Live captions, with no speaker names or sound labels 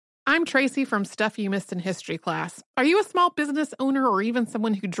I'm Tracy from Stuff You Missed in History class. Are you a small business owner or even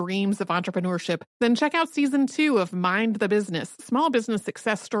someone who dreams of entrepreneurship? Then check out Season 2 of Mind the Business, small business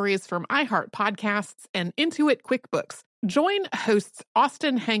success stories from iHeart Podcasts and Intuit QuickBooks. Join hosts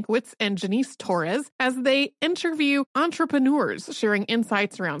Austin Hankwitz and Janice Torres as they interview entrepreneurs sharing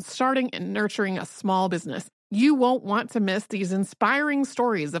insights around starting and nurturing a small business. You won't want to miss these inspiring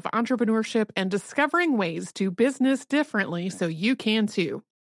stories of entrepreneurship and discovering ways to business differently so you can too.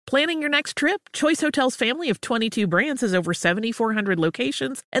 Planning your next trip? Choice Hotels' family of 22 brands has over 7,400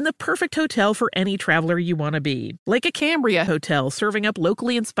 locations and the perfect hotel for any traveler you want to be. Like a Cambria Hotel, serving up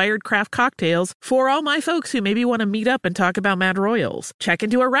locally inspired craft cocktails for all my folks who maybe want to meet up and talk about Mad Royals. Check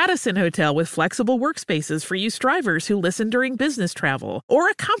into a Radisson Hotel with flexible workspaces for you strivers who listen during business travel. Or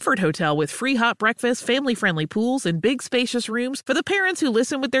a Comfort Hotel with free hot breakfast, family-friendly pools, and big spacious rooms for the parents who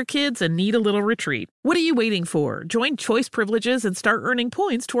listen with their kids and need a little retreat. What are you waiting for? Join Choice Privileges and start earning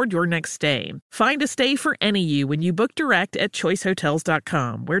points toward your next stay. Find a stay for any you when you book direct at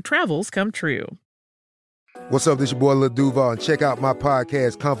choicehotels.com, where travels come true. What's up, this your boy Lil Duval, and check out my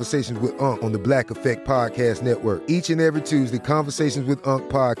podcast, Conversations with Unc, on the Black Effect Podcast Network. Each and every Tuesday, Conversations with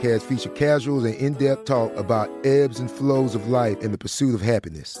Unc podcast feature casual and in-depth talk about ebbs and flows of life and the pursuit of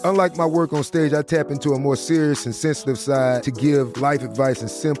happiness. Unlike my work on stage, I tap into a more serious and sensitive side to give life advice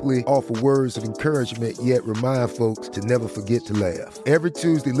and simply offer words of encouragement, yet remind folks to never forget to laugh. Every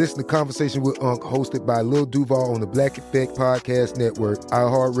Tuesday, listen to Conversation with Unc, hosted by Lil Duval on the Black Effect Podcast Network,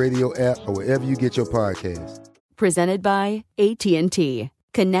 iHeartRadio app, or wherever you get your podcasts. Presented by AT&T.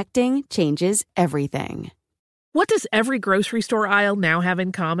 Connecting changes everything. What does every grocery store aisle now have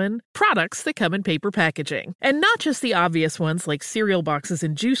in common? Products that come in paper packaging. And not just the obvious ones like cereal boxes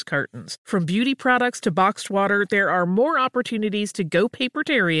and juice cartons. From beauty products to boxed water, there are more opportunities to go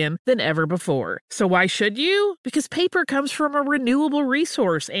papertarian than ever before. So why should you? Because paper comes from a renewable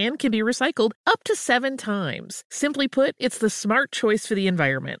resource and can be recycled up to 7 times. Simply put, it's the smart choice for the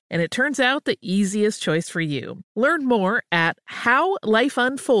environment. And it turns out the easiest choice for you. Learn more at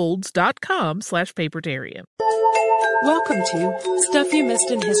howlifeunfolds.com/papertarian. Welcome to Stuff You Missed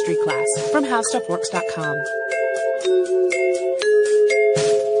in History class from HowStuffWorks.com.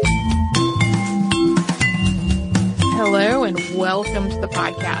 Hello and welcome to the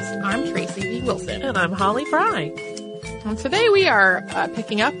podcast. I'm Tracy V. Wilson. And I'm Holly Fry. And today we are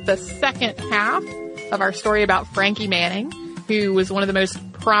picking up the second half of our story about Frankie Manning, who was one of the most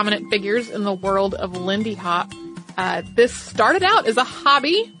prominent figures in the world of Lindy Hop. This started out as a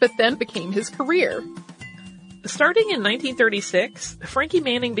hobby, but then became his career. Starting in 1936, Frankie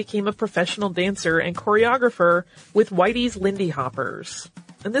Manning became a professional dancer and choreographer with Whitey's Lindy Hoppers.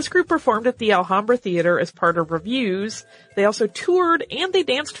 And this group performed at the Alhambra Theater as part of revues. They also toured and they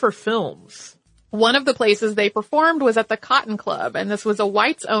danced for films. One of the places they performed was at the Cotton Club, and this was a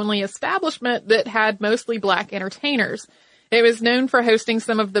whites-only establishment that had mostly black entertainers. It was known for hosting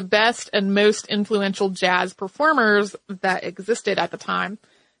some of the best and most influential jazz performers that existed at the time.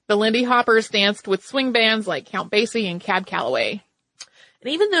 The Lindy Hoppers danced with swing bands like Count Basie and Cab Calloway.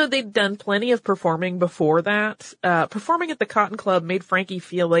 And even though they'd done plenty of performing before that, performing at the Cotton Club made Frankie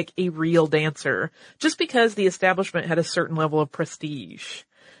feel like a real dancer, just because the establishment had a certain level of prestige.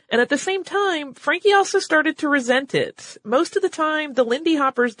 And at the same time, Frankie also started to resent it. Most of the time, the Lindy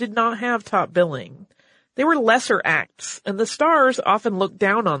Hoppers did not have top billing. They were lesser acts, and the stars often looked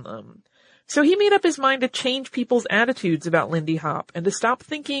down on them. So he made up his mind to change people's attitudes about Lindy Hop and to stop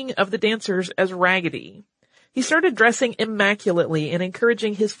thinking of the dancers as raggedy. He started dressing immaculately and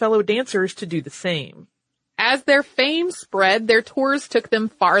encouraging his fellow dancers to do the same. As their fame spread, their tours took them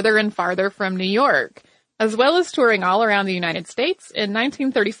farther and farther from New York. As well as touring all around the United States, in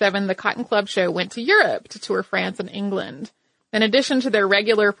 1937 the Cotton Club show went to Europe to tour France and England. In addition to their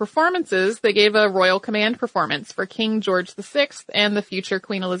regular performances, they gave a Royal Command performance for King George VI and the future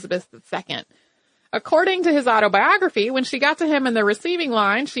Queen Elizabeth II. According to his autobiography, when she got to him in the receiving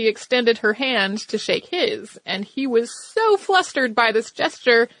line, she extended her hand to shake his, and he was so flustered by this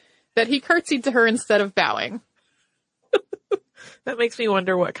gesture that he curtsied to her instead of bowing. That makes me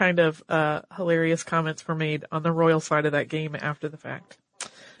wonder what kind of hilarious comments were made on the royal side of that game after the fact.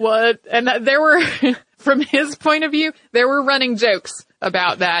 What? And there were, from his point of view, there were running jokes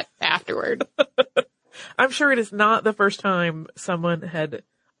about that afterward. I'm sure it is not the first time someone had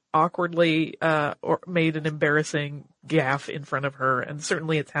awkwardly or made an embarrassing gaffe in front of her, and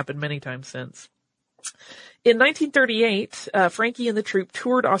certainly it's happened many times since. In 1938, Frankie and the troupe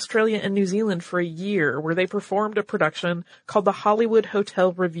toured Australia and New Zealand for a year, where they performed a production called the Hollywood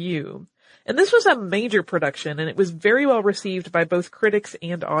Hotel Revue. And this was a major production, and it was very well received by both critics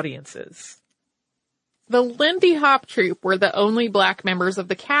and audiences. The Lindy Hop Troupe were the only black members of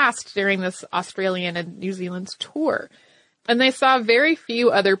the cast during this Australian and New Zealand tour, and they saw very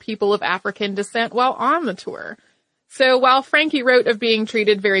few other people of African descent while on the tour. So while Frankie wrote of being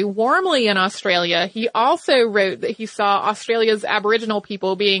treated very warmly in Australia, he also wrote that he saw Australia's Aboriginal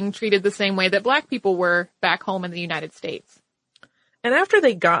people being treated the same way that black people were back home in the United States. And after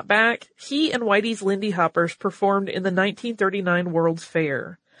they got back, he and Whitey's Lindy Hoppers performed in the 1939 World's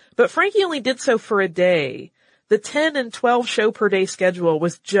Fair. But Frankie only did so for a day. The 10 and 12 show per day schedule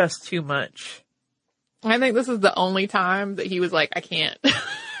was just too much. I think this is the only time that he was like, I can't.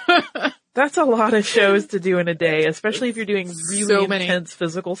 That's a lot of shows to do in a day, especially if you're doing really So many. intense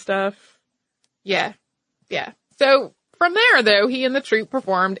physical stuff. Yeah. So from there, though, he and the troupe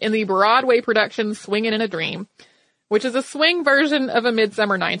performed in the Broadway production Swingin' in a Dream, which is a swing version of A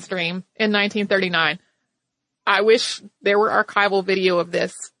Midsummer Night's Dream in 1939. I wish there were archival video of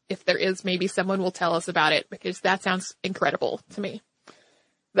this. If there is, maybe someone will tell us about it, because that sounds incredible to me.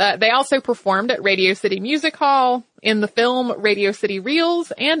 They also performed at Radio City Music Hall, in the film Radio City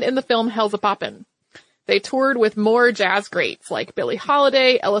Reels, and in the film Hell's a Poppin'. They toured with more jazz greats like Billie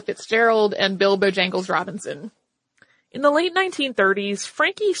Holiday, Ella Fitzgerald, and Bill Bojangles Robinson. In the late 1930s,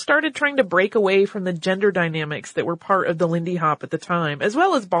 Frankie started trying to break away from the gender dynamics that were part of the Lindy Hop at the time, as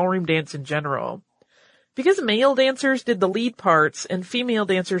well as ballroom dance in general. Because male dancers did the lead parts and female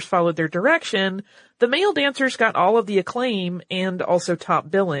dancers followed their direction, the male dancers got all of the acclaim and also top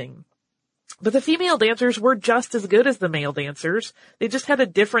billing. But the female dancers were just as good as the male dancers. They just had a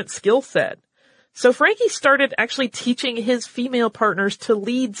different skill set. So Frankie started actually teaching his female partners to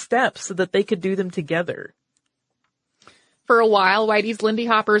lead steps so that they could do them together. For a while, Whitey's Lindy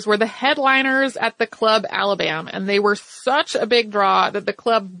Hoppers were the headliners at the Club Alabama, and they were such a big draw that the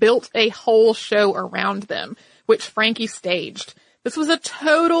club built a whole show around them, which Frankie staged. This was a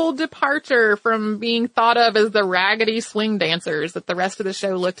total departure from being thought of as the raggedy swing dancers that the rest of the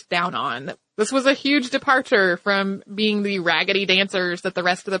show looked down on. This was a huge departure from being the raggedy dancers that the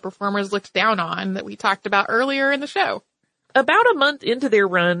rest of the performers looked down on that we talked about earlier in the show. About a month into their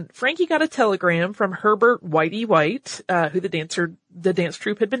run, Frankie got a telegram from Herbert Whitey White, who the dance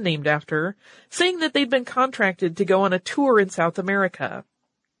troupe had been named after, saying that they'd been contracted to go on a tour in South America.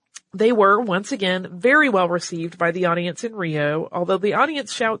 They were, once again, very well received by the audience in Rio, although the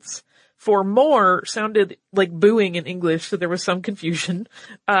audience shouts for more sounded like booing in English, so there was some confusion.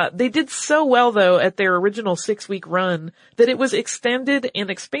 They did so well, though, at their original 6-week run that it was extended and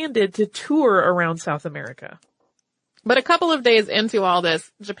expanded to tour around South America. But a couple of days into all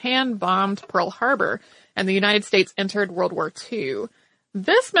this, Japan bombed Pearl Harbor, and the United States entered World War II.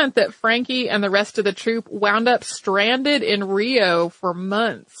 This meant that Frankie and the rest of the troupe wound up stranded in Rio for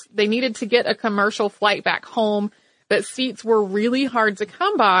months. They needed to get a commercial flight back home, but seats were really hard to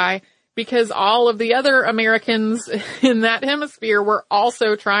come by because all of the other Americans in that hemisphere were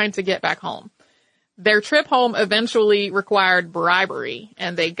also trying to get back home. Their trip home eventually required bribery,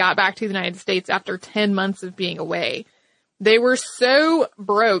 and they got back to the United States after 10 months of being away. They were so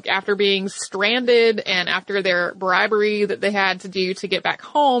broke after being stranded and after their bribery that they had to do to get back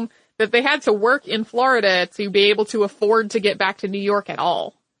home that they had to work in Florida to be able to afford to get back to New York at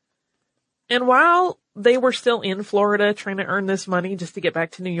all. And while they were still in Florida trying to earn this money just to get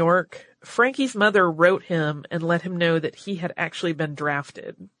back to New York, Frankie's mother wrote him and let him know that he had actually been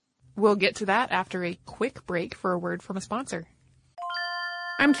drafted. We'll get to that after a quick break for a word from a sponsor.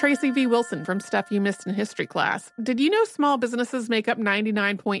 I'm Tracy V. Wilson from Stuff You Missed in History Class. Did you know small businesses make up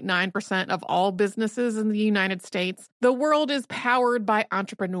 99.9% of all businesses in the United States? The world is powered by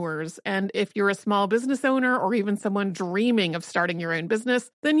entrepreneurs, and if you're a small business owner or even someone dreaming of starting your own business,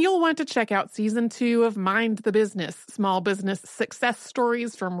 then you'll want to check out Season 2 of Mind the Business, Small Business Success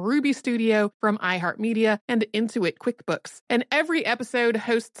Stories from Ruby Studio, from iHeartMedia, and Intuit QuickBooks. And every episode,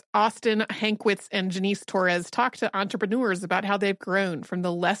 hosts Austin Hankwitz and Janice Torres talk to entrepreneurs about how they've grown from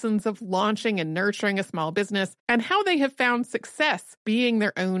the lessons of launching and nurturing a small business and how they have found success being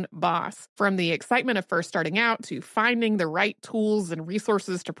their own boss. From the excitement of first starting out to finding the right tools and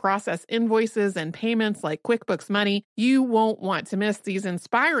resources to process invoices and payments like QuickBooks Money, you won't want to miss these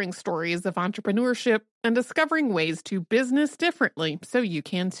inspiring stories of entrepreneurship and discovering ways to business differently so you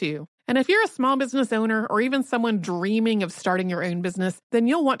can too. And if you're a small business owner or even someone dreaming of starting your own business, then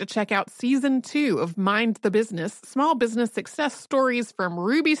you'll want to check out Season 2 of Mind the Business, Small Business Success Stories from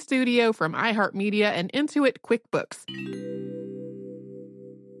Ruby Studio, from iHeartMedia, and Intuit QuickBooks.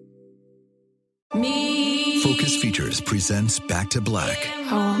 Me. Focus Features presents Back to Black.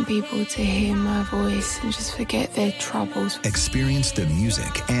 I want people to hear my voice and just forget their troubles. Experience the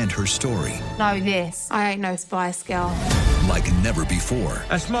music and her story. Know this, I ain't no Spice Girl. Like never before.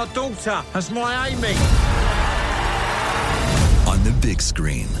 That's my daughter. That's my Amy. On the big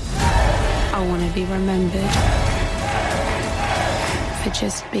screen. I want to be remembered for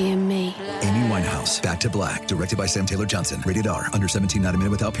just being me. Amy Winehouse, Back to Black, directed by Sam Taylor Johnson. Rated R, under 17, not a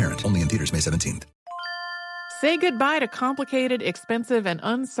minute without parent. Only in theaters May 17th. Say goodbye to complicated, expensive, and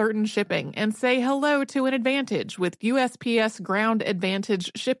uncertain shipping, and say hello to an advantage with USPS Ground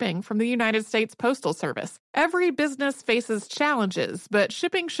Advantage shipping from the United States Postal Service. Every business faces challenges, but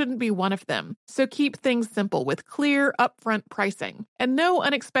shipping shouldn't be one of them. So keep things simple with clear, upfront pricing, and no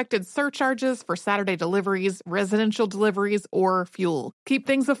unexpected surcharges for Saturday deliveries, residential deliveries, or fuel. Keep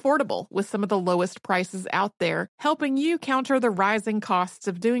things affordable with some of the lowest prices out there, helping you counter the rising costs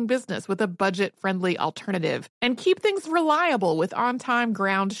of doing business with a budget-friendly alternative. And keep things reliable with on-time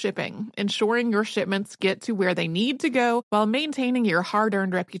ground shipping, ensuring your shipments get to where they need to go while maintaining your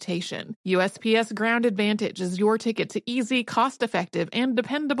hard-earned reputation. USPS Ground Advantage is your ticket to easy, cost-effective, and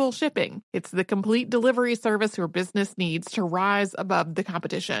dependable shipping. It's the complete delivery service your business needs to rise above the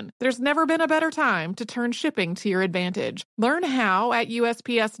competition. There's never been a better time to turn shipping to your advantage. Learn how at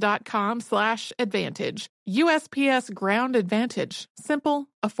USPS.com/advantage. USPS Ground Advantage. Simple,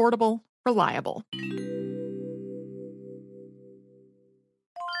 affordable, reliable.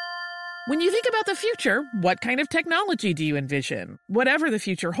 When you think about the future, what kind of technology do you envision? Whatever the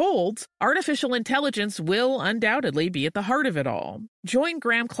future holds, artificial intelligence will undoubtedly be at the heart of it all. Join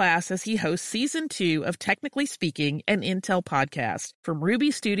Graham Class as he hosts Season 2 of Technically Speaking, an Intel podcast from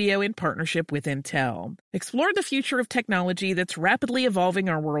Ruby Studio in partnership with Intel. Explore the future of technology that's rapidly evolving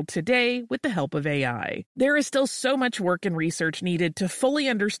our world today with the help of AI. There is still so much work and research needed to fully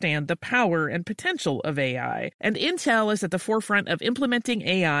understand the power and potential of AI, and Intel is at the forefront of implementing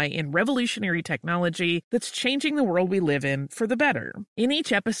AI in revolutionary technology that's changing the world we live in for the better. In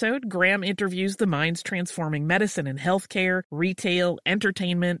each episode, Graham interviews the minds transforming medicine and healthcare, retail,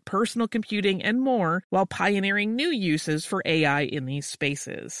 entertainment, personal computing, and more, while pioneering new uses for AI in these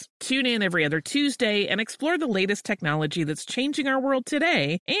spaces. Tune in every other Tuesday and explore the latest technology that's changing our world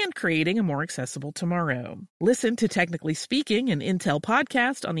today and creating a more accessible tomorrow. Listen to Technically Speaking, an Intel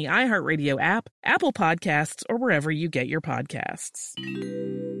podcast on the iHeartRadio app, Apple Podcasts, or wherever you get your podcasts.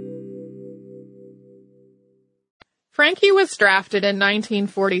 Frankie was drafted in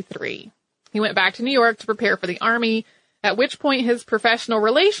 1943. He went back to New York to prepare for the Army, at which point his professional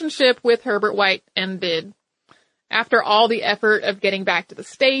relationship with Herbert White ended. After all the effort of getting back to the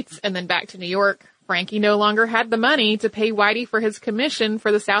States and then back to New York, Frankie no longer had the money to pay Whitey for his commission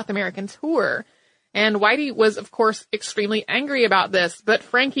for the South American tour. And Whitey was, of course, extremely angry about this, but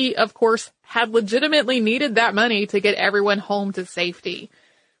Frankie, of course, had legitimately needed that money to get everyone home to safety.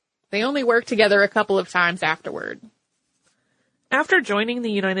 They only worked together a couple of times afterward. After joining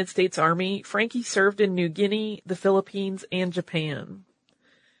the United States Army, Frankie served in New Guinea, the Philippines, and Japan.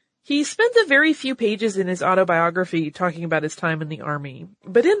 He spends a very few pages in his autobiography talking about his time in the Army,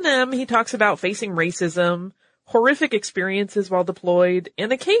 but in them he talks about facing racism, horrific experiences while deployed,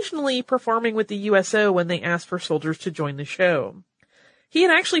 and occasionally performing with the USO when they asked for soldiers to join the show. He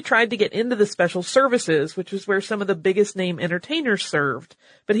had actually tried to get into the Special Services, which was where some of the biggest name entertainers served,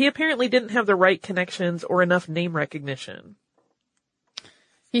 but he apparently didn't have the right connections or enough name recognition.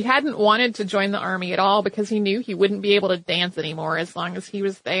 He hadn't wanted to join the Army at all because he knew he wouldn't be able to dance anymore as long as he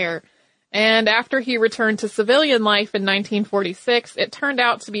was there. And after he returned to civilian life in 1946, it turned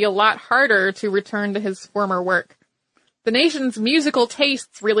out to be a lot harder to return to his former work. The nation's musical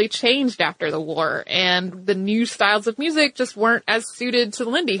tastes really changed after the war, and the new styles of music just weren't as suited to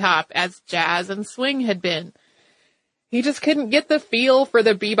Lindy Hop as jazz and swing had been. He just couldn't get the feel for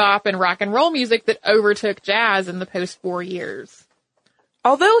the bebop and rock and roll music that overtook jazz in the post-war years.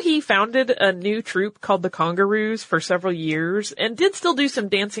 Although he founded a new troupe called the Congaroos for several years and did still do some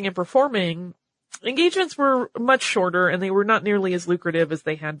dancing and performing, engagements were much shorter and they were not nearly as lucrative as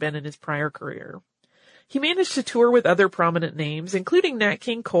they had been in his prior career. He managed to tour with other prominent names, including Nat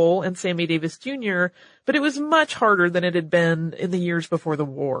King Cole and Sammy Davis Jr., but it was much harder than it had been in the years before the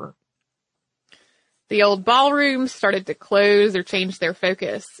war. The old ballrooms started to close or change their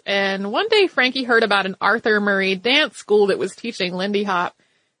focus, and one day Frankie heard about an Arthur Murray dance school that was teaching Lindy Hop.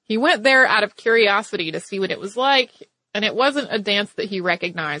 He went there out of curiosity to see what it was like, and it wasn't a dance that he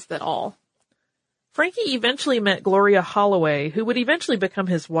recognized at all. Frankie eventually met Gloria Holloway, who would eventually become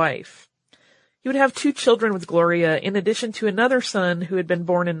his wife. He would have 2 children with Gloria, in addition to another son who had been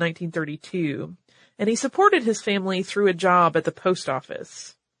born in 1932, and he supported his family through a job at the post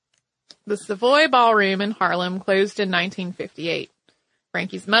office. The Savoy Ballroom in Harlem closed in 1958.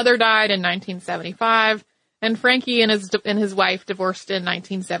 Frankie's mother died in 1975, and Frankie and his wife divorced in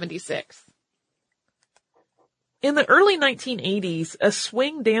 1976. In the early 1980s, a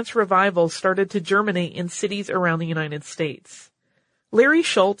swing dance revival started to germinate in cities around the United States. Larry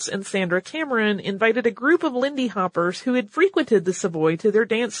Schultz and Sandra Cameron invited a group of Lindy Hoppers who had frequented the Savoy to their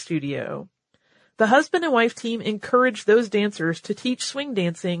dance studio. The husband and wife team encouraged those dancers to teach swing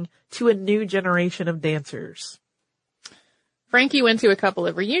dancing to a new generation of dancers. Frankie went to a couple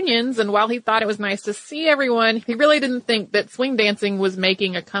of reunions, and while he thought it was nice to see everyone, he really didn't think that swing dancing was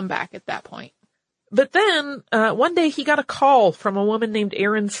making a comeback at that point. But then, one day he got a call from a woman named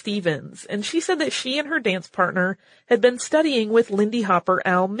Erin Stevens, and she said that she and her dance partner had been studying with Lindy Hopper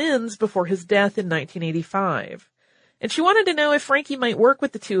Al Minns before his death in 1985. And she wanted to know if Frankie might work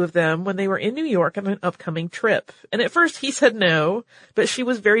with the two of them when they were in New York on an upcoming trip. And at first he said no, but she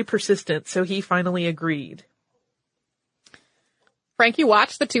was very persistent, so he finally agreed. Frankie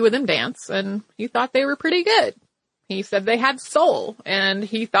watched the two of them dance, and he thought they were pretty good. He said they had soul, and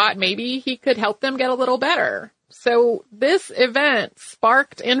he thought maybe he could help them get a little better. So this event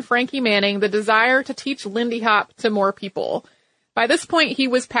sparked in Frankie Manning the desire to teach Lindy Hop to more people. By this point, he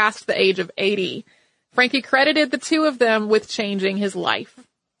was past the age of 80. Frankie credited the two of them with changing his life.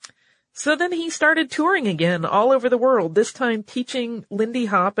 So then he started touring again all over the world, this time teaching Lindy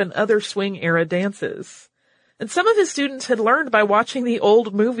Hop and other swing-era dances. And some of his students had learned by watching the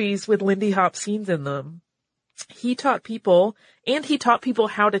old movies with Lindy Hop scenes in them. He taught people, and he taught people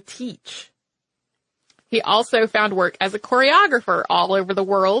how to teach. He also found work as a choreographer all over the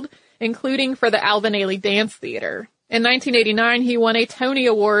world, including for the Alvin Ailey Dance Theater. In 1989, he won a Tony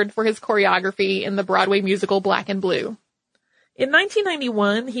Award for his choreography in the Broadway musical Black and Blue. In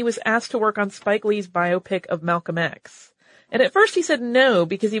 1991, he was asked to work on Spike Lee's biopic of Malcolm X. And at first he said no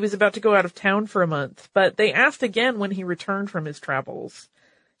because he was about to go out of town for a month, but they asked again when he returned from his travels.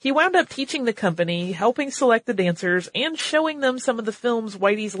 He wound up teaching the company, helping select the dancers, and showing them some of the films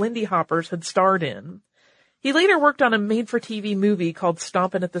Whitey's Lindy Hoppers had starred in. He later worked on a made-for-TV movie called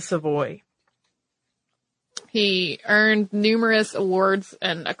Stompin' at the Savoy. He earned numerous awards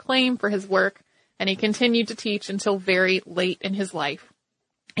and acclaim for his work, and he continued to teach until very late in his life.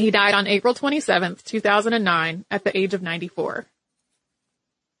 He died on April 27th, 2009, at the age of 94.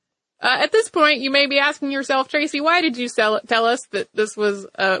 At this point, you may be asking yourself, Tracy, why did you tell us that this was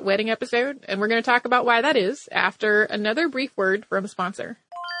a wedding episode? And we're going to talk about why that is after another brief word from a sponsor.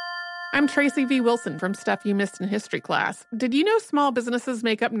 I'm Tracy V. Wilson from Stuff You Missed in History Class. Did you know small businesses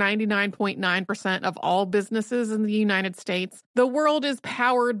make up 99.9% of all businesses in the United States? The world is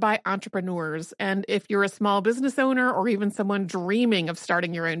powered by entrepreneurs, and if you're a small business owner or even someone dreaming of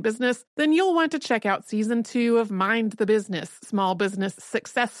starting your own business, then you'll want to check out Season 2 of Mind the Business, Small Business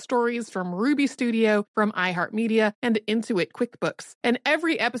Success Stories from Ruby Studio, from iHeartMedia, and Intuit QuickBooks. And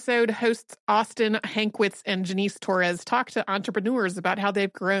every episode, hosts Austin Hankwitz and Janice Torres talk to entrepreneurs about how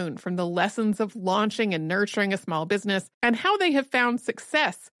they've grown from the lessons of launching and nurturing a small business and how they have found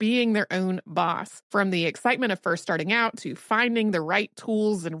success being their own boss. From the excitement of first starting out to finding the right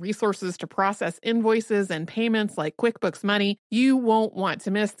tools and resources to process invoices and payments like QuickBooks Money, you won't want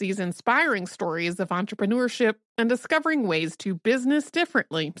to miss these inspiring stories of entrepreneurship and discovering ways to business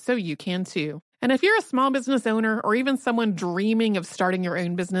differently so you can too. And if you're a small business owner or even someone dreaming of starting your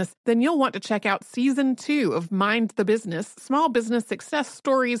own business, then you'll want to check out Season 2 of Mind the Business, Small Business Success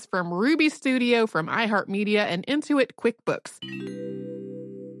Stories from Ruby Studio, from iHeartMedia, and Intuit QuickBooks.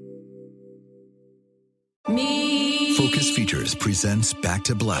 Focus Features presents Back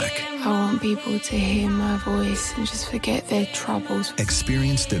to Black. I want people to hear my voice and just forget their troubles.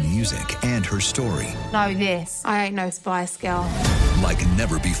 Experience the music and her story. Know this, I ain't no Spice Girl. Like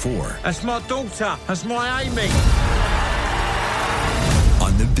never before. That's my daughter. That's my Amy.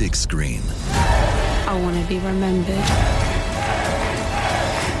 On the big screen. I want to be remembered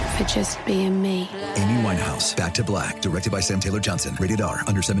for just being me. Amy Winehouse, Back to Black, directed by Sam Taylor Johnson. Rated R,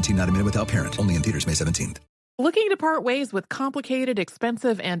 under 17, not a minute without parent. Only in theaters May 17th. Looking to part ways with complicated,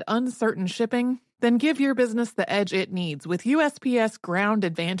 expensive, and uncertain shipping? Then give your business the edge it needs with USPS Ground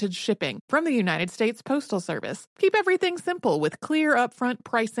Advantage shipping from the United States Postal Service. Keep everything simple with clear upfront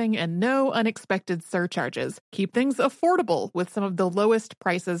pricing and no unexpected surcharges. Keep things affordable with some of the lowest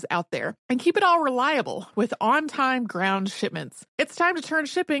prices out there. And keep it all reliable with on-time ground shipments. It's time to turn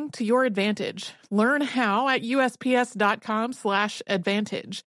shipping to your advantage. Learn how at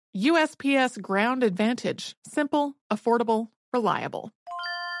USPS.com/advantage. USPS Ground Advantage. Simple, affordable, reliable.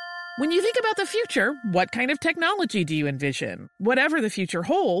 When you think about the future, what kind of technology do you envision? Whatever the future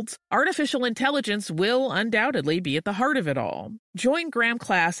holds, artificial intelligence will undoubtedly be at the heart of it all. Join Graham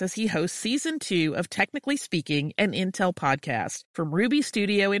Class as he hosts Season 2 of Technically Speaking, an Intel podcast from Ruby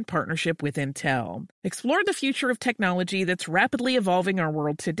Studio in partnership with Intel. Explore the future of technology that's rapidly evolving our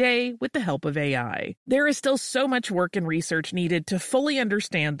world today with the help of AI. There is still so much work and research needed to fully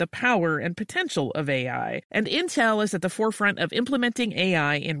understand the power and potential of AI, and Intel is at the forefront of implementing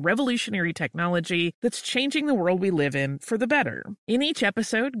AI in revolutionary technology that's changing the world we live in for the better. In each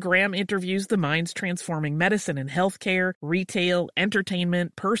episode, Graham interviews the minds transforming medicine and healthcare, retail,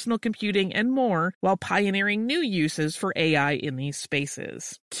 entertainment, personal computing, and more, while pioneering new uses for AI in these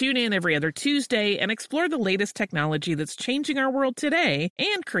spaces. Tune in every other Tuesday and explore the latest technology that's changing our world today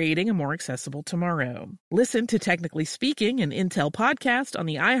and creating a more accessible tomorrow. Listen to Technically Speaking, an Intel podcast on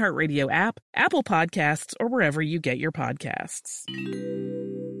the iHeartRadio app, Apple Podcasts, or wherever you get your podcasts.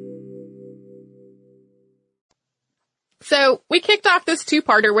 So we kicked off this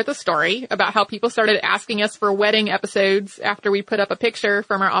two-parter with a story about how people started asking us for wedding episodes after we put up a picture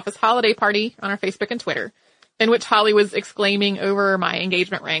from our office holiday party on our Facebook and Twitter, in which Holly was exclaiming over my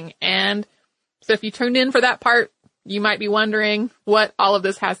engagement ring. And so if you tuned in for that part, you might be wondering what all of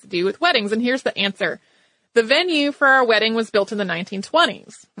this has to do with weddings. And here's the answer. The venue for our wedding was built in the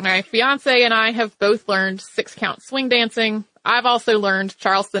 1920s. My fiance and I have both learned 6-count swing dancing. I've also learned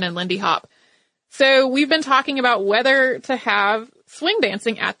Charleston and Lindy Hop. So we've been talking about whether to have swing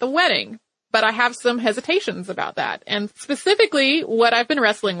dancing at the wedding, but I have some hesitations about that. And specifically, what I've been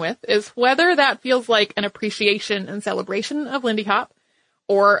wrestling with is whether that feels like an appreciation and celebration of Lindy Hop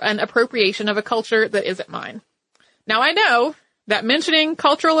or an appropriation of a culture that isn't mine. Now, I know that mentioning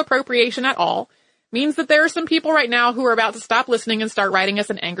cultural appropriation at all means that there are some people right now who are about to stop listening and start writing us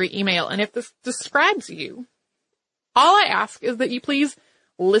an angry email. And if this describes you, all I ask is that you please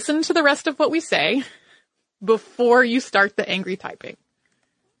listen to the rest of what we say before you start the angry typing.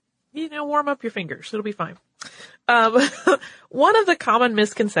 Warm up your fingers. It'll be fine. One of the common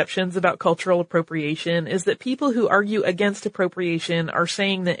misconceptions about cultural appropriation is that people who argue against appropriation are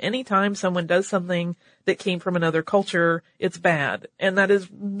saying that anytime someone does something that came from another culture, it's bad. And that is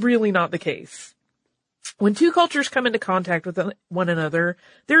really not the case. When two cultures come into contact with one another,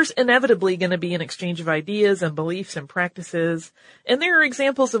 there's inevitably going to be an exchange of ideas and beliefs and practices. And there are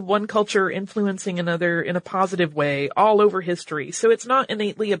examples of one culture influencing another in a positive way all over history. So it's not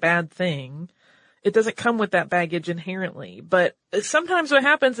innately a bad thing. It doesn't come with that baggage inherently. But sometimes what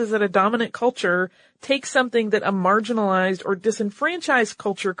happens is that a dominant culture takes something that a marginalized or disenfranchised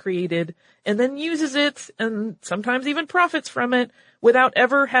culture created and then uses it and sometimes even profits from it without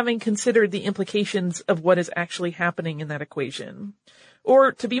ever having considered the implications of what is actually happening in that equation.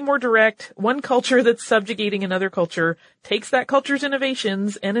 Or, to be more direct, one culture that's subjugating another culture takes that culture's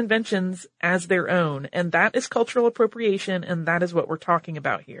innovations and inventions as their own, and that is cultural appropriation, and that is what we're talking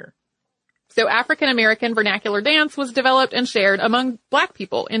about here. So African American vernacular dance was developed and shared among Black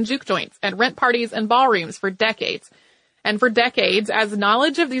people in juke joints and rent parties and ballrooms for decades. And for decades, as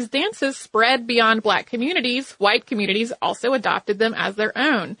knowledge of these dances spread beyond Black communities, white communities also adopted them as their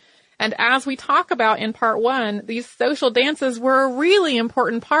own. And as we talk about in part 1, these social dances were a really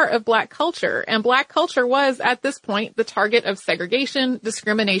important part of Black culture. And Black culture was, at this point, the target of segregation,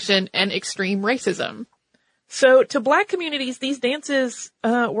 discrimination, and extreme racism. So to Black communities, these dances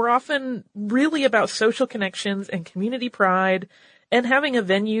were often really about social connections and community pride and having a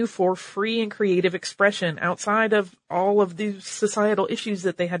venue for free and creative expression outside of all of these societal issues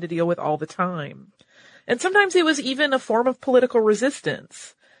that they had to deal with all the time. And sometimes it was even a form of political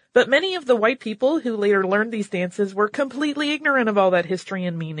resistance. But many of the white people who later learned these dances were completely ignorant of all that history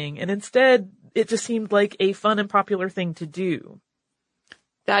and meaning, and instead it just seemed like a fun and popular thing to do.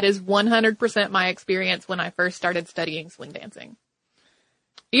 That is 100% my experience when I first started studying swing dancing.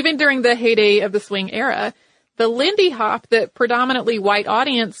 Even during the heyday of the swing era, the Lindy Hop that predominantly white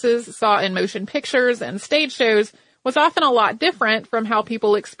audiences saw in motion pictures and stage shows was often a lot different from how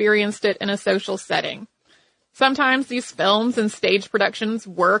people experienced it in a social setting. Sometimes these films and stage productions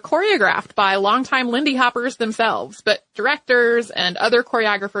were choreographed by longtime Lindy Hoppers themselves, but directors and other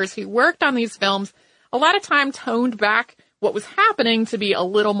choreographers who worked on these films a lot of time toned back what was happening to be a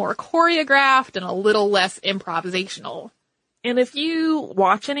little more choreographed and a little less improvisational. And if you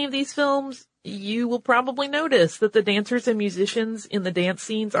watch any of these films, you will probably notice that the dancers and musicians in the dance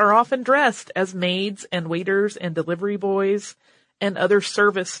scenes are often dressed as maids and waiters and delivery boys and other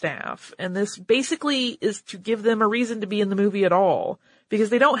service staff. And this basically is to give them a reason to be in the movie at all, because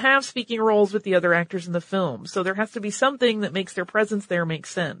they don't have speaking roles with the other actors in the film. So there has to be something that makes their presence there make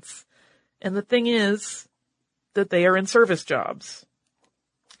sense. And the thing is that they are in service jobs.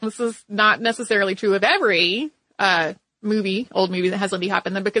 This is not necessarily true of every old movie that has Lindy Hop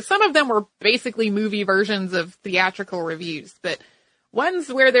in them, because some of them were basically movie versions of theatrical reviews. But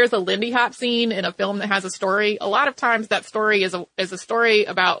ones where there's a Lindy Hop scene in a film that has a story, a lot of times that story is a story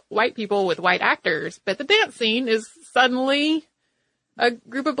about white people with white actors. But the dance scene is suddenly a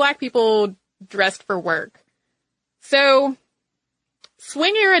group of black people dressed for work. So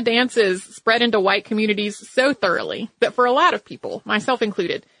swing era dances spread into white communities so thoroughly that for a lot of people, myself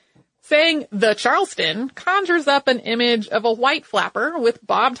included, saying the Charleston conjures up an image of a white flapper with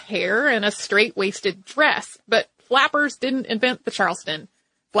bobbed hair and a straight-waisted dress. But flappers didn't invent the Charleston.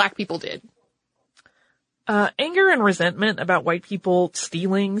 Black people did. Anger and resentment about white people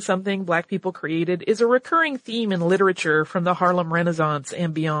stealing something black people created is a recurring theme in literature from the Harlem Renaissance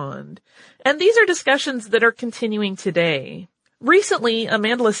and beyond. And these are discussions that are continuing today. Recently,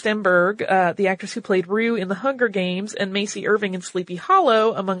 Amanda Stenberg, the actress who played Rue in The Hunger Games and Macy Irving in Sleepy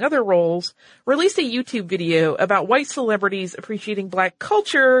Hollow, among other roles, released a YouTube video about white celebrities appreciating black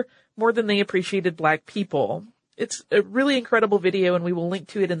culture more than they appreciated black people. It's a really incredible video, and we will link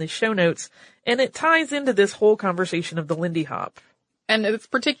to it in the show notes, and it ties into this whole conversation of the Lindy Hop. And it's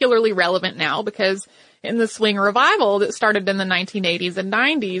particularly relevant now because in the swing revival that started in the 1980s and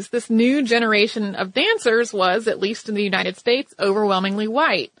 90s, this new generation of dancers was, at least in the United States, overwhelmingly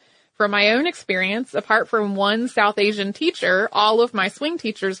white. From my own experience, apart from one South Asian teacher, all of my swing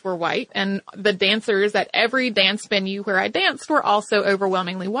teachers were white, and the dancers at every dance venue where I danced were also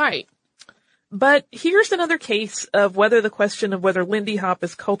overwhelmingly white. But here's another case of whether the question of whether Lindy Hop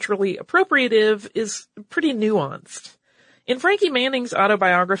is culturally appropriative is pretty nuanced. In Frankie Manning's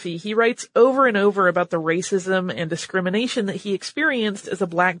autobiography, he writes over and over about the racism and discrimination that he experienced as a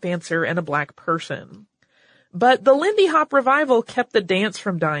black dancer and a black person. But the Lindy Hop revival kept the dance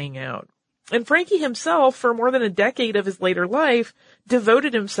from dying out. And Frankie himself, for more than a decade of his later life,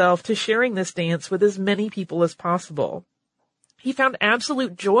 devoted himself to sharing this dance with as many people as possible. He found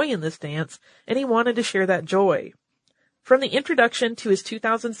absolute joy in this dance, and he wanted to share that joy. From the introduction to his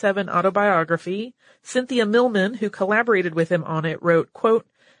 2007 autobiography, Cynthia Millman, who collaborated with him on it, wrote, quote,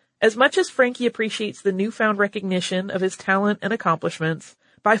 "As much as Frankie appreciates the newfound recognition of his talent and accomplishments,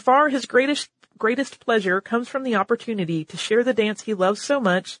 by far his greatest pleasure comes from the opportunity to share the dance he loves so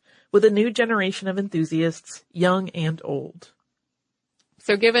much with a new generation of enthusiasts, young and old."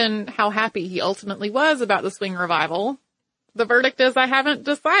 So given how happy he ultimately was about the swing revival, the verdict is I haven't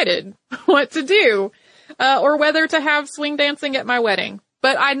decided what to do, or whether to have swing dancing at my wedding.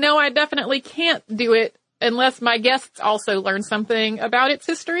 But I know I definitely can't do it unless my guests also learn something about its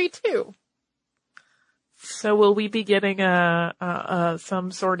history too. So will we be getting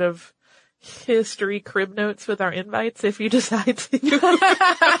some sort of history crib notes with our invites if you decide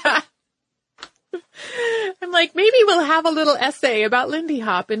to? I'm like, maybe we'll have a little essay about Lindy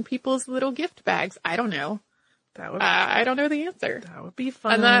Hop in people's little gift bags. I don't know. That would I don't know the answer. That would be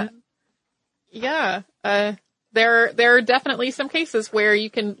fun. And there are definitely some cases where you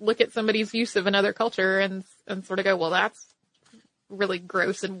can look at somebody's use of another culture and sort of go, well, that's really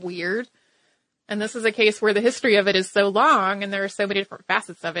gross and weird. And this is a case where the history of it is so long and there are so many different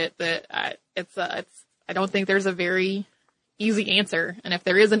facets of it that I don't think there's a very easy answer. And if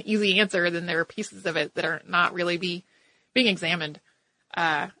there is an easy answer, then there are pieces of it that are not really being examined,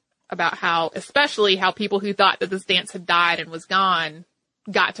 about especially how people who thought that this dance had died and was gone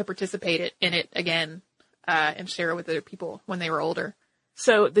got to participate in it again, and share it with other people when they were older.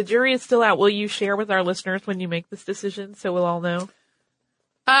 So the jury is still out. Will you share with our listeners when you make this decision so we'll all know?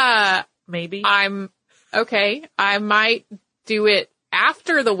 Maybe. Okay. I might do it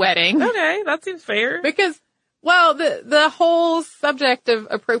after the wedding. Okay, that seems fair. Because, well, the whole subject of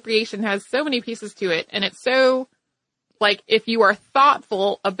appropriation has so many pieces to it, and it's so, like, if you are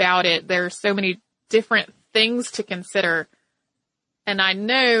thoughtful about it, there are so many different things to consider. And I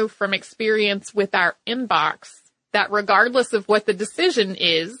know from experience with our inbox that regardless of what the decision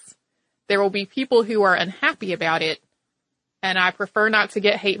is, there will be people who are unhappy about it. And I prefer not to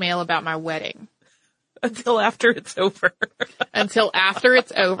get hate mail about my wedding. Until after it's over. Until after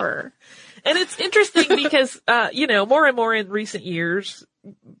it's over. And it's interesting because, more and more in recent years,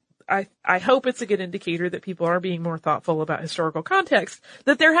 I hope it's a good indicator that people are being more thoughtful about historical context,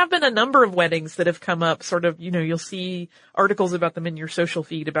 that there have been a number of weddings that have come up sort of, you'll see articles about them in your social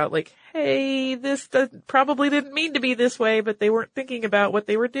feed about like, hey, this probably didn't mean to be this way, but they weren't thinking about what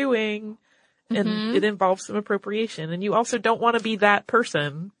they were doing. And it involves some appropriation. And you also don't want to be that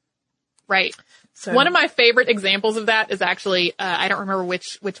person. Right. So one of my favorite examples of that is actually, I don't remember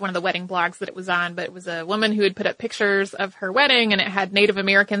which one of the wedding blogs that it was on, but it was a woman who had put up pictures of her wedding and it had Native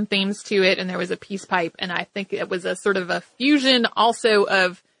American themes to it and there was a peace pipe. And I think it was a sort of a fusion also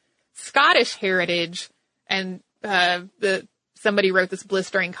of Scottish heritage, and somebody wrote this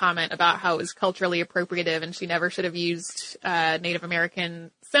blistering comment about how it was culturally appropriative and she never should have used Native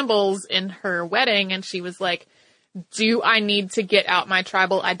American symbols in her wedding. And she was like, do I need to get out my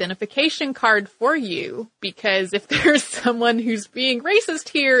tribal identification card for you? Because if there's someone who's being racist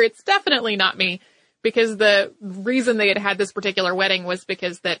here, it's definitely not me. Because the reason they had this particular wedding was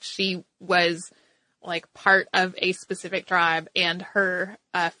because that she was like part of a specific tribe and her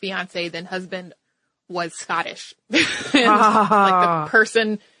fiance, then husband, was Scottish. And like the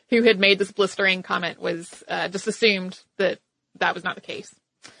person who had made this blistering comment was just assumed that that was not the case.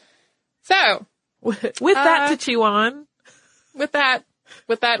 So with that to chew on, with that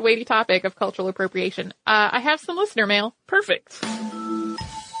weighty topic of cultural appropriation, I have some listener mail. Perfect.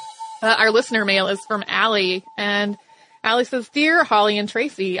 Our listener mail is from Allie, and Allie says, Dear Holly and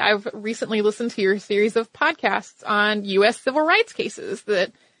Tracy, I've recently listened to your series of podcasts on U.S. civil rights cases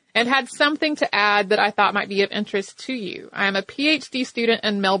and had something to add that I thought might be of interest to you. I am a PhD student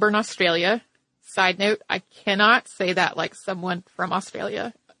in Melbourne, Australia. Side note, I cannot say that like someone from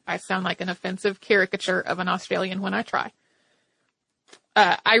Australia. I sound like an offensive caricature of an Australian when I try.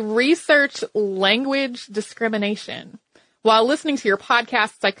 I research language discrimination. While listening to your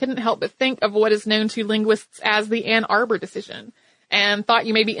podcasts, I couldn't help but think of what is known to linguists as the Ann Arbor decision, and thought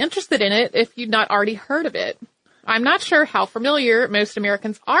you may be interested in it if you'd not already heard of it. I'm not sure how familiar most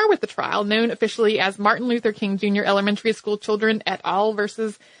Americans are with the trial, known officially as Martin Luther King Jr. Elementary School Children et al.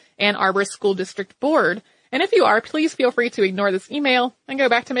 Versus Ann Arbor School District Board. And if you are, please feel free to ignore this email and go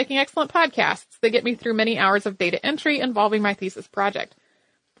back to making excellent podcasts. They get me through many hours of data entry involving my thesis project.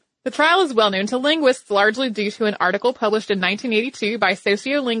 The trial is well known to linguists, largely due to an article published in 1982 by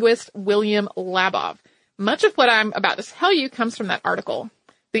sociolinguist William Labov. Much of what I'm about to tell you comes from that article.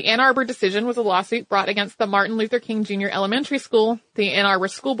 The Ann Arbor decision was a lawsuit brought against the Martin Luther King Jr. Elementary School, the Ann Arbor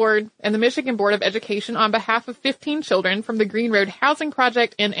School Board, and the Michigan Board of Education on behalf of 15 children from the Green Road Housing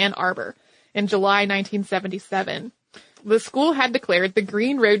Project in Ann Arbor in July 1977. The school had declared the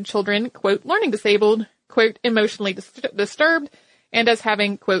Green Road children, quote, learning disabled, quote, emotionally disturbed, and as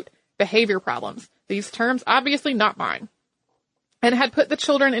having, quote, behavior problems. These terms obviously not mine. And had put the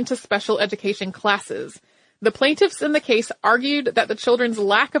children into special education classes. The plaintiffs in the case argued that the children's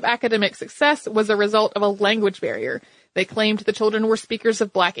lack of academic success was a result of a language barrier. They claimed the children were speakers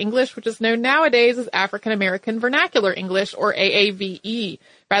of Black English, which is known nowadays as African American Vernacular English, or AAVE,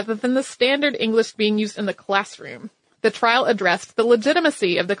 rather than the standard English being used in the classroom. The trial addressed the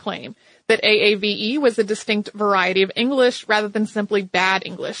legitimacy of the claim that AAVE was a distinct variety of English rather than simply bad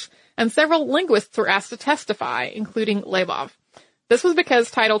English, and several linguists were asked to testify, including Labov. This was because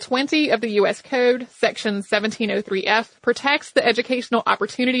Title 20 of the U.S. Code, Section 1703F, protects the educational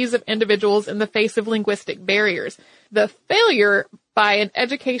opportunities of individuals in the face of linguistic barriers. The failure by an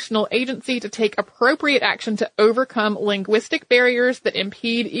educational agency to take appropriate action to overcome linguistic barriers that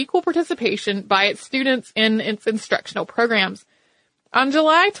impede equal participation by its students in its instructional programs. On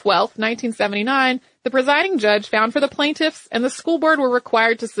July 12, 1979, the presiding judge found for the plaintiffs and the school board were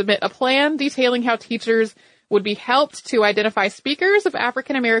required to submit a plan detailing how teachers would be helped to identify speakers of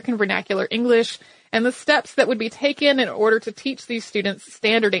African American Vernacular English and the steps that would be taken in order to teach these students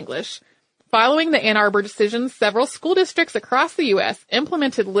standard English. Following the Ann Arbor decision, several school districts across the U.S.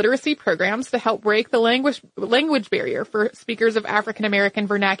 implemented literacy programs to help break the language barrier for speakers of African American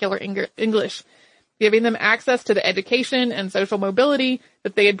Vernacular English, giving them access to the education and social mobility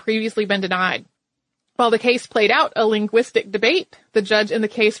that they had previously been denied. While the case played out a linguistic debate, the judge in the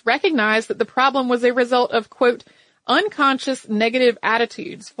case recognized that the problem was a result of, quote, unconscious negative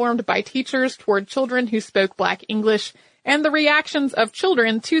attitudes formed by teachers toward children who spoke Black English and the reactions of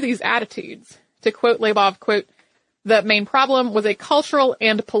children to these attitudes. To quote Labov, quote, the main problem was a cultural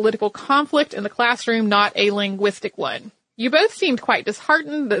and political conflict in the classroom, not a linguistic one. You both seemed quite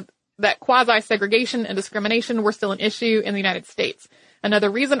disheartened that quasi-segregation and discrimination were still an issue in the United States.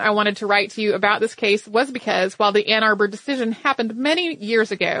 Another reason I wanted to write to you about this case was because while the Ann Arbor decision happened many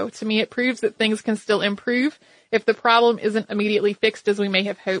years ago, to me it proves that things can still improve if the problem isn't immediately fixed as we may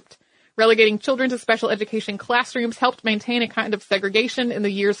have hoped. Relegating children to special education classrooms helped maintain a kind of segregation in the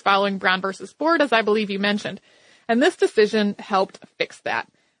years following Brown versus Board, as I believe you mentioned. And this decision helped fix that.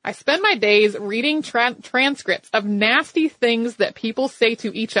 I spend my days reading transcripts of nasty things that people say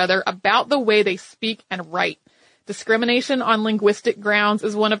to each other about the way they speak and write. Discrimination on linguistic grounds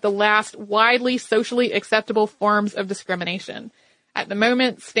is one of the last widely socially acceptable forms of discrimination. At the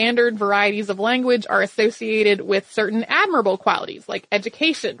moment, standard varieties of language are associated with certain admirable qualities like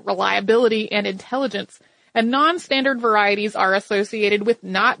education, reliability, and intelligence, And non-standard varieties are associated with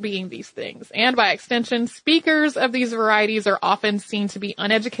not being these things. And by extension, speakers of these varieties are often seen to be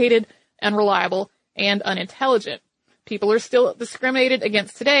uneducated, unreliable, and unintelligent. People are still discriminated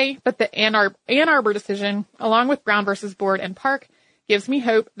against today, but the Ann Arbor decision, along with Brown versus Board and Park, gives me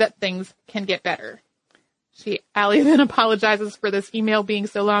hope that things can get better. Allie then apologizes for this email being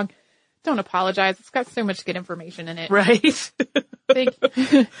so long. Don't apologize. It's got so much good information in it. Right. Thank you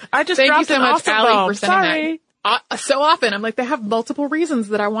so much, Allie, for sending that. So often, I'm like, they have multiple reasons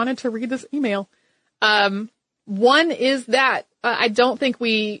that I wanted to read this email. One is that I don't think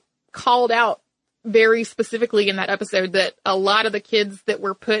we called out very specifically in that episode that a lot of the kids that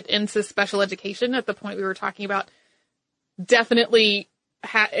were put into special education at the point we were talking about definitely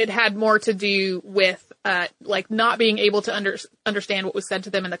it had more to do with like not being able to understand what was said to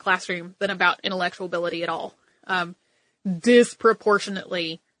them in the classroom than about intellectual ability at all.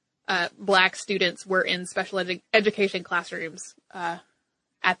 Disproportionately, Black students were in special education classrooms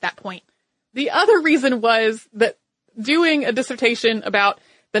at that point. The other reason was that doing a dissertation about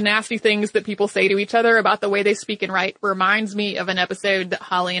the nasty things that people say to each other about the way they speak and write reminds me of an episode that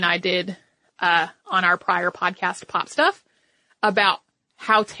Holly and I did on our prior podcast, Pop Stuff, about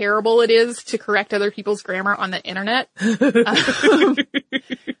how terrible it is to correct other people's grammar on the internet.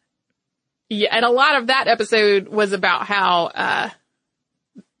 Yeah, and a lot of that episode was about how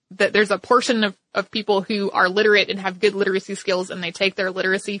that there's a portion of people who are literate and have good literacy skills and they take their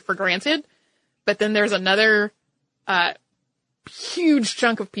literacy for granted. But then there's another huge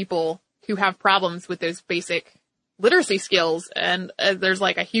chunk of people who have problems with those basic literacy skills, and there's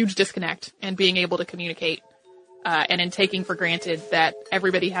like a huge disconnect in being able to communicate and in taking for granted that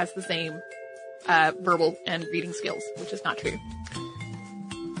everybody has the same verbal and reading skills, which is not true.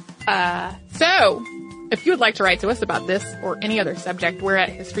 So if you would like to write to us about this or any other subject, we're at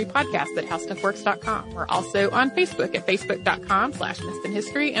historypodcast@howstuffworks.com. We're also on Facebook at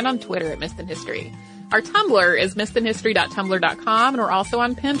facebook.com/missedinhistory and on Twitter at missedinhistory. Our Tumblr is missedinhistory.tumblr.com, and we're also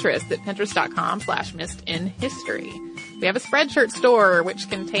on Pinterest at pinterest.com/missedinhistory. We have a Spreadshirt store, which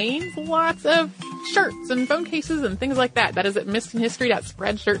contains lots of shirts and phone cases and things like that. That is at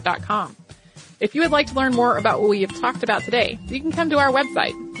missedinhistory.spreadshirt.com. If you would like to learn more about what we have talked about today, you can come to our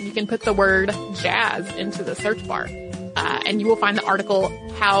website. You can put the word jazz into the search bar, and you will find the article,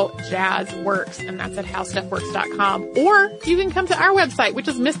 How Jazz Works, and that's at howstuffworks.com. Or you can come to our website, which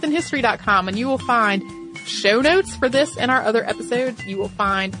is missedinhistory.com, and you will find show notes for this and our other episodes. You will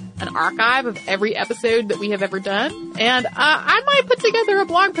find an archive of every episode that we have ever done. And I might put together a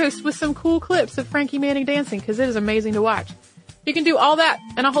blog post with some cool clips of Frankie Manning dancing, because it is amazing to watch. You can do all that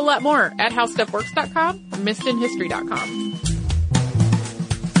and a whole lot more at howstuffworks.com or missedinhistory.com.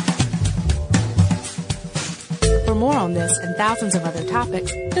 For more on this and thousands of other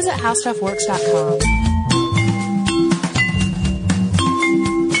topics, visit howstuffworks.com.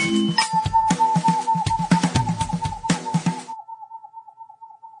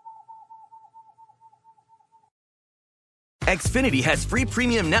 Xfinity has free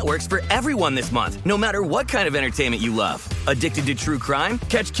premium networks for everyone this month, no matter what kind of entertainment you love. Addicted to true crime?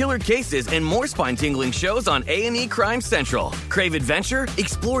 Catch killer cases and more spine-tingling shows on A&E Crime Central. Crave adventure?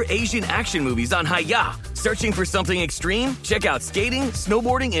 Explore Asian action movies on Hi-Ya. Searching for something extreme? Check out skating,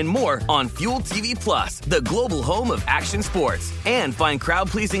 snowboarding, and more on Fuel TV Plus, the global home of action sports. And find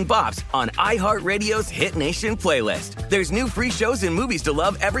crowd-pleasing bops on iHeartRadio's Hit Nation playlist. There's new free shows and movies to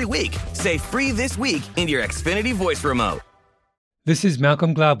love every week. Say free this week in your Xfinity voice remote. This is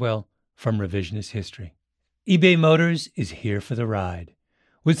Malcolm Gladwell from Revisionist History. eBay Motors is here for the ride.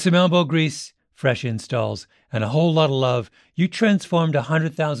 With some elbow grease, fresh installs, and a whole lot of love, you transformed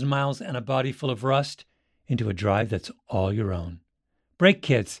 100,000 miles and a body full of rust into a drive that's all your own. Brake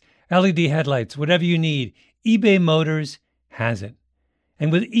kits, LED headlights, whatever you need, eBay Motors has it.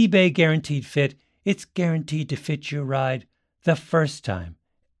 And with eBay Guaranteed Fit, it's guaranteed to fit your ride the first time,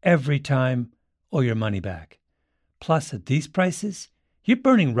 every time, or your money back. Plus, at these prices, you're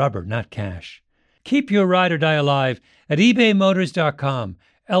burning rubber, not cash. Keep your ride or die alive at ebaymotors.com.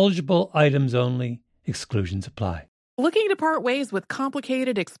 Eligible items only. Exclusions apply. Looking to part ways with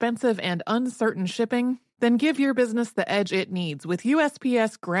complicated, expensive, and uncertain shipping? Then give your business the edge it needs with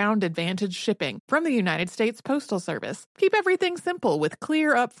USPS Ground Advantage shipping from the United States Postal Service. Keep everything simple with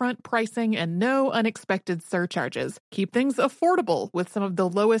clear upfront pricing and no unexpected surcharges. Keep things affordable with some of the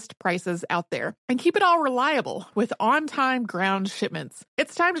lowest prices out there. And keep it all reliable with on-time ground shipments.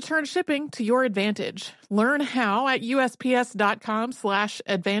 It's time to turn shipping to your advantage. Learn how at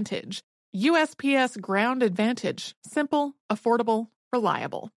USPS.com/advantage. USPS Ground Advantage. Simple, affordable,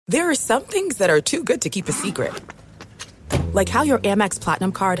 reliable. There are some things that are too good to keep a secret. Like how your Amex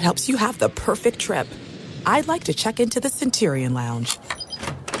Platinum card helps you have the perfect trip. I'd like to check into the Centurion Lounge.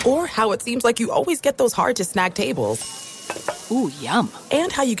 Or how it seems like you always get those hard-to-snag tables. Ooh, yum.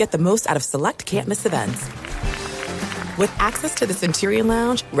 And how you get the most out of select can't-miss events. With access to the Centurion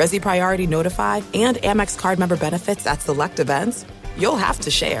Lounge, Resi Priority Notify, and Amex card member benefits at select events, you'll have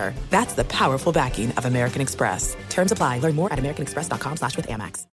to share. That's the powerful backing of American Express. Terms apply. Learn more at americanexpress.com/withAmex.